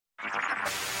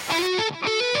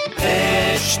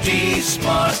HT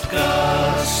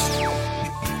Smartcast.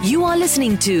 You are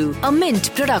listening to a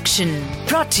Mint production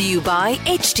brought to you by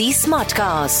HT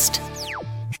Smartcast.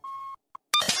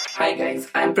 Hi guys,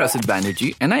 I'm Prasid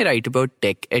Banerjee and I write about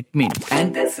tech at Mint.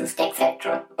 And this is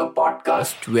TechCetra, a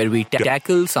podcast Where we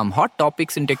tackle some hot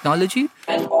topics in technology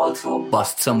and also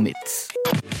bust some myths.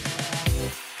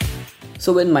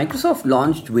 So when Microsoft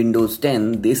launched Windows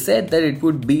 10, they said that it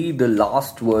would be the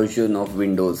last version of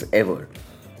Windows ever.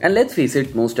 And let's face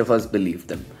it, most of us believed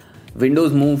them.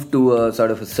 Windows moved to a sort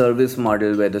of a service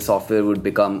model where the software would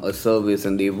become a service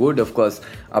and they would, of course,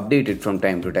 update it from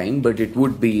time to time, but it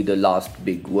would be the last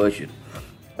big version.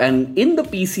 And in the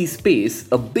PC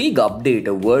space, a big update,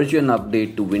 a version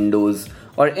update to Windows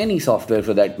or any software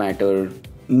for that matter,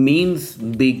 means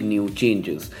big new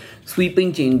changes.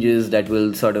 Sweeping changes that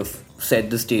will sort of set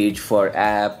the stage for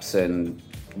apps and,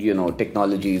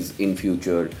 technologies in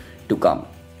future to come.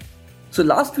 So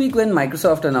last week when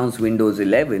Microsoft announced Windows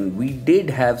 11, we did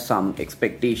have some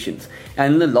expectations.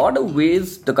 And in a lot of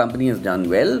ways, the company has done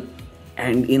well.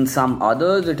 And in some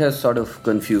others, it has sort of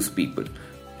confused people.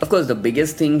 Of course, the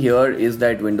biggest thing here is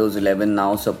that Windows 11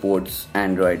 now supports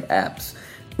Android apps,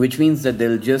 which means that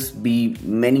there'll just be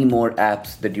many more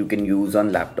apps that you can use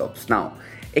on laptops now.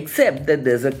 Except that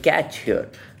there's a catch here.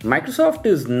 Microsoft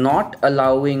is not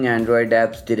allowing Android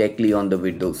apps directly on the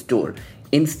Windows Store.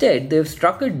 Instead, they've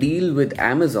struck a deal with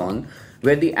Amazon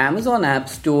where the Amazon App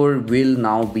Store will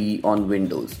now be on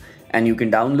Windows and you can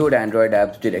download Android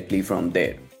apps directly from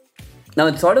there. Now,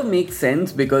 it sort of makes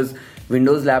sense because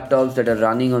Windows laptops that are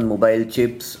running on mobile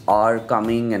chips are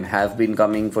coming and have been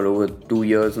coming for over 2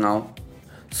 years now.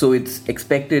 So it's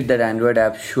expected that Android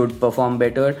apps should perform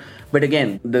better. But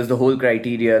again, there's the whole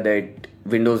criteria that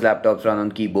Windows laptops run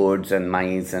on keyboards and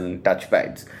mice and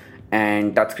touchpads.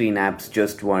 And touchscreen apps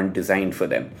just weren't designed for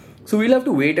them. So we'll have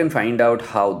to wait and find out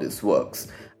how this works.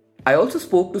 I also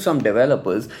spoke to some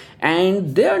developers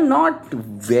and they're not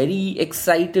very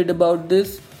excited about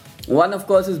this. One, of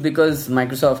course, is because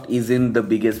Microsoft isn't the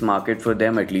biggest market for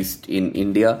them, at least in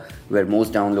India, where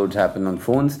most downloads happen on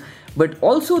phones. But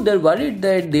also they're worried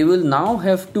that they will now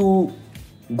have to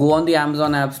go on the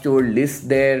Amazon App Store, list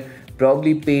there,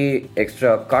 probably pay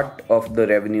extra cut of the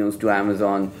revenues to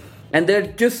Amazon. And they're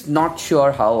just not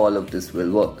sure how all of this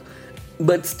will work.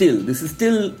 But still, this is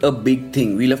still a big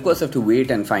thing. We'll of course have to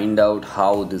wait and find out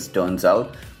how this turns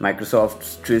out.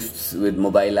 Microsoft's trysts with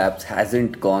mobile apps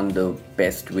hasn't gone the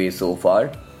best way so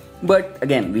far. But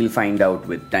again, we'll find out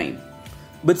with time.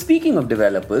 But speaking of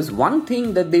developers, one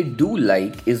thing that they do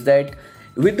like is that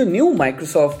with the new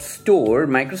Microsoft Store,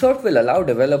 Microsoft will allow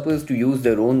developers to use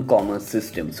their own commerce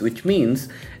systems, which means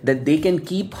that they can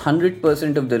keep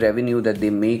 100% of the revenue that they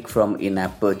make from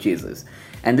in-app purchases.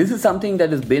 And this is something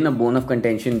that has been a bone of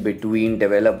contention between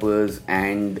developers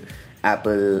and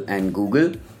Apple and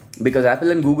Google, because Apple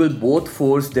and Google both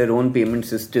force their own payment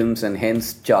systems and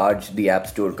hence charge the App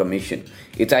Store commission.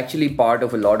 It's actually part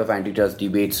of a lot of antitrust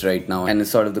debates right now and is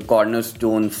sort of the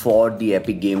cornerstone for the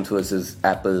Epic Games versus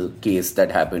Apple case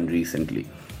that happened recently.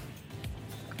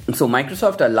 So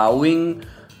Microsoft allowing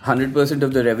 100%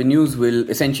 of the revenues will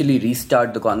essentially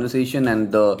restart the conversation,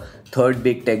 and the third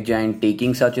big tech giant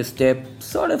taking such a step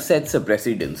sort of sets a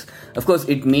precedence. Of course,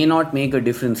 it may not make a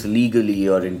difference legally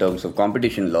or in terms of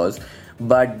competition laws,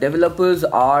 but developers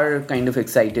are kind of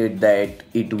excited that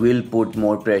it will put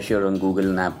more pressure on Google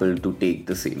and Apple to take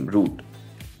the same route.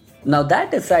 Now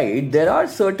that aside, there are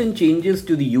certain changes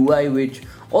to the UI which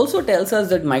also tells us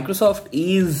that Microsoft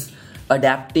is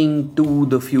adapting to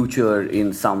the future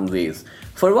in some ways.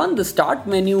 For one, the start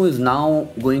menu is now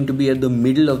going to be at the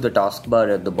middle of the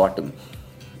taskbar at the bottom.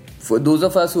 For those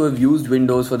of us who have used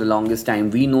Windows for the longest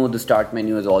time, we know the start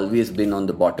menu has always been on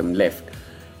the bottom left.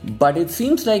 But it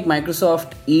seems like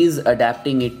Microsoft is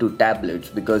adapting it to tablets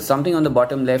because something on the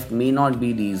bottom left may not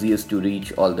be the easiest to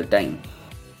reach all the time.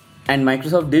 And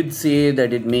Microsoft did say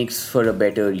that it makes for a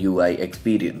better UI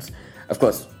experience. Of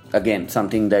course, again,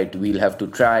 something that we'll have to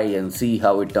try and see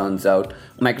how it turns out.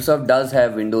 Microsoft does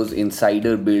have Windows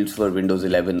Insider builds for Windows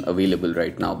 11 available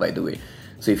right now, by the way.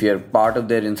 So if you're part of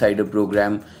their Insider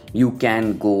program, you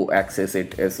can go access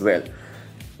it as well.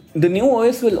 The new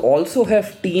OS will also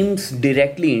have Teams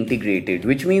directly integrated,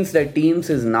 which means that Teams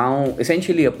is now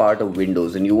essentially a part of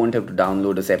Windows and you won't have to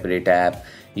download a separate app.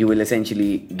 You will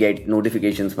essentially get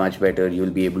notifications much better. You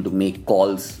will be able to make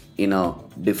calls in a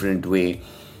different way.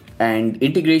 And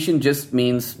integration just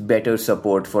means better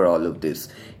support for all of this.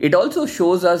 It also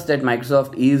shows us that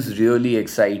Microsoft is really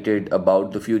excited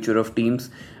about the future of Teams,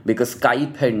 because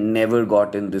Skype had never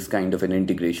gotten this kind of an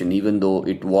integration, even though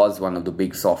it was one of the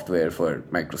big software for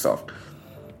Microsoft.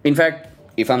 In fact,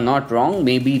 if I'm not wrong,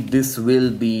 maybe this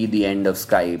will be the end of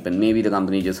Skype and maybe the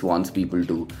company just wants people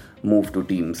to move to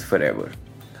Teams forever.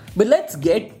 But let's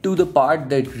get to the part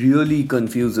that really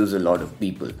confuses a lot of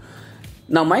people.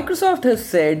 Now, Microsoft has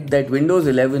said that Windows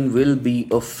 11 will be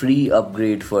a free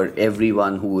upgrade for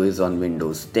everyone who is on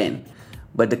Windows 10.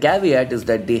 But the caveat is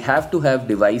that they have to have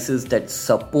devices that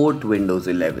support Windows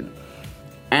 11.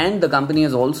 And the company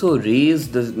has also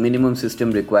raised the minimum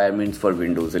system requirements for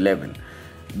Windows 11.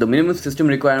 The minimum system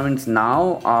requirements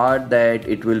now are that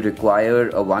it will require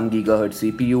a 1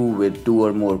 GHz CPU with 2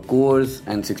 or more cores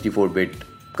and 64-bit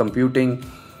computing.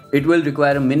 It will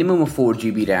require a minimum of 4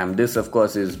 GB RAM. This, of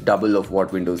course, is double of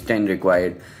what Windows 10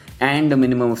 required, and a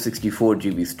minimum of 64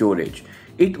 GB storage.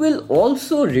 It will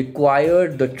also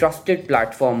require the Trusted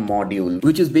Platform module,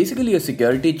 which is basically a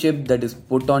security chip that is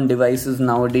put on devices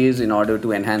nowadays in order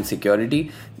to enhance security.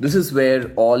 This is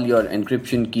where all your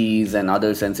encryption keys and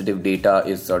other sensitive data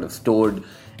is sort of stored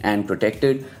and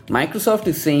protected. Microsoft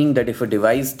is saying that if a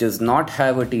device does not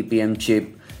have a TPM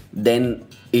chip, then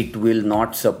it will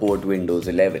not support Windows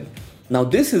 11. Now,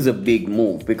 this is a big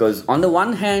move because on the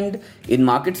one hand, in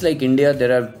markets like India,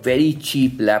 there are very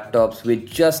cheap laptops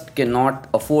which just cannot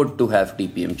afford to have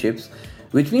TPM chips,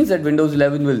 which means that Windows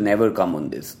 11 will never come on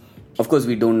this. Of course,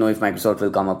 we don't know if Microsoft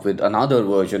will come up with another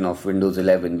version of Windows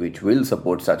 11 which will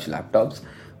support such laptops.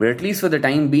 But at least for the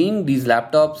time being, these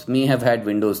laptops may have had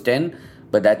Windows 10,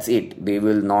 but that's it. They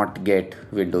will not get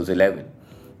Windows 11.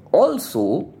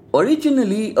 Also,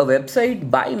 originally, a website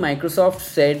by Microsoft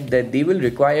said that they will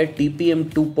require TPM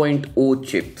 2.0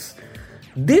 chips.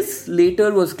 This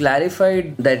later was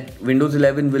clarified that Windows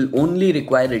 11 will only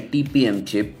require a TPM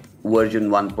chip, version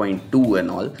 1.2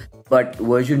 and all, but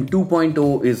version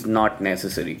 2.0 is not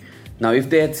necessary. Now, if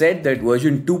they had said that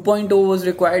version 2.0 was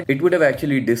required, it would have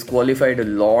actually disqualified a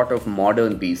lot of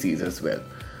modern PCs as well.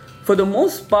 For the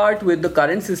most part, with the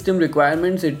current system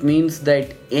requirements, it means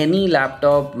that any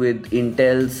laptop with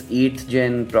Intel's 8th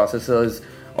gen processors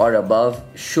or above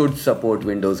should support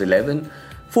Windows 11.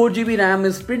 4 GB RAM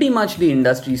is pretty much the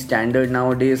industry standard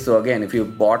nowadays. So again, if you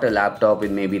bought a laptop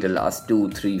in maybe the last 2,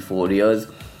 3, 4 years,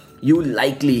 you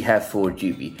likely have 4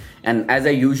 GB. And as I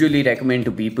usually recommend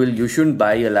to people, you shouldn't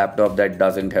buy a laptop that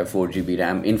doesn't have 4 GB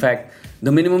RAM. In fact,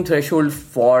 the minimum threshold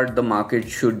for the market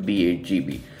should be 8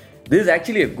 GB. This is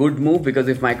actually a good move because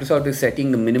if Microsoft is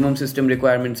setting the minimum system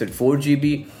requirements at 4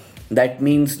 GB, that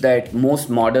means that most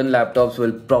modern laptops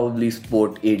will probably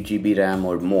support 8 GB RAM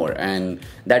or more. And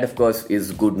that, of course,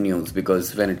 is good news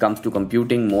because when it comes to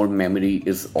computing, more memory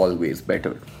is always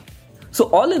better. So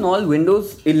all in all,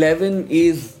 Windows 11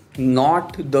 is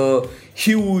not the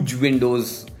huge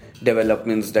Windows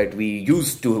developments that we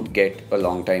used to get a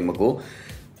long time ago.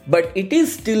 But it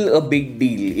is still a big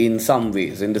deal in some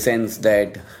ways, in the sense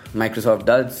that Microsoft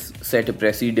does set a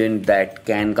precedent that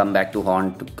can come back to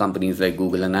haunt companies like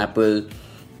Google and Apple.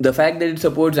 The fact that it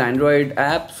supports Android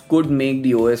apps could make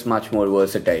the OS much more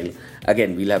versatile.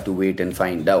 Again, we'll have to wait and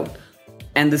find out.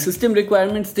 And the system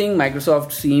requirements thing,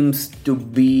 Microsoft seems to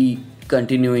be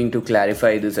continuing to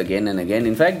clarify this again and again.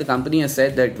 In fact, the company has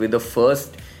said that with the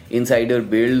first insider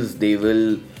builds, they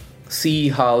will see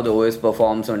how the OS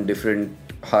performs on different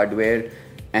hardware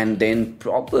and then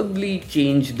probably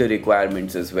change the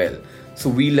requirements as well. So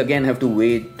we'll again have to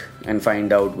wait and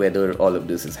find out whether all of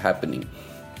this is happening.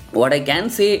 What I can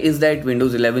say is that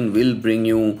Windows 11 will bring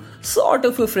you sort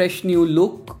of a fresh new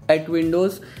look at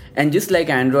Windows, and just like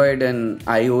Android and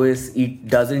iOS, it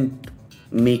doesn't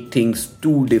make things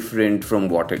too different from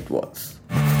what it was.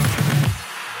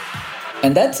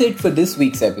 And that's it for this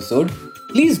week's episode.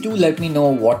 Please do let me know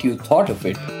what you thought of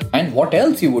it and what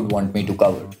else you would want me to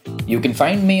cover. You can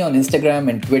find me on Instagram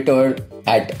and Twitter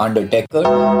at Undertecher.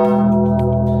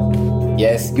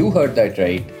 Yes, you heard that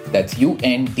right. That's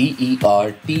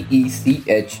UNDERTECHER.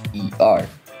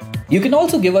 You can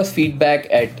also give us feedback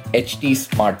at HT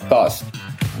Smartcast.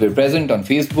 We're present on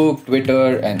Facebook,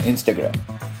 Twitter, and Instagram.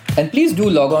 And please do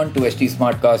log on to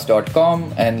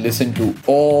htsmartcast.com and listen to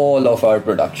all of our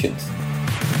productions.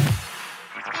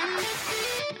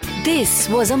 This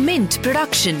was a Mint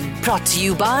production brought to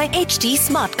you by HT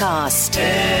Smartcast.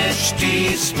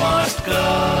 HT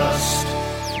Smartcast.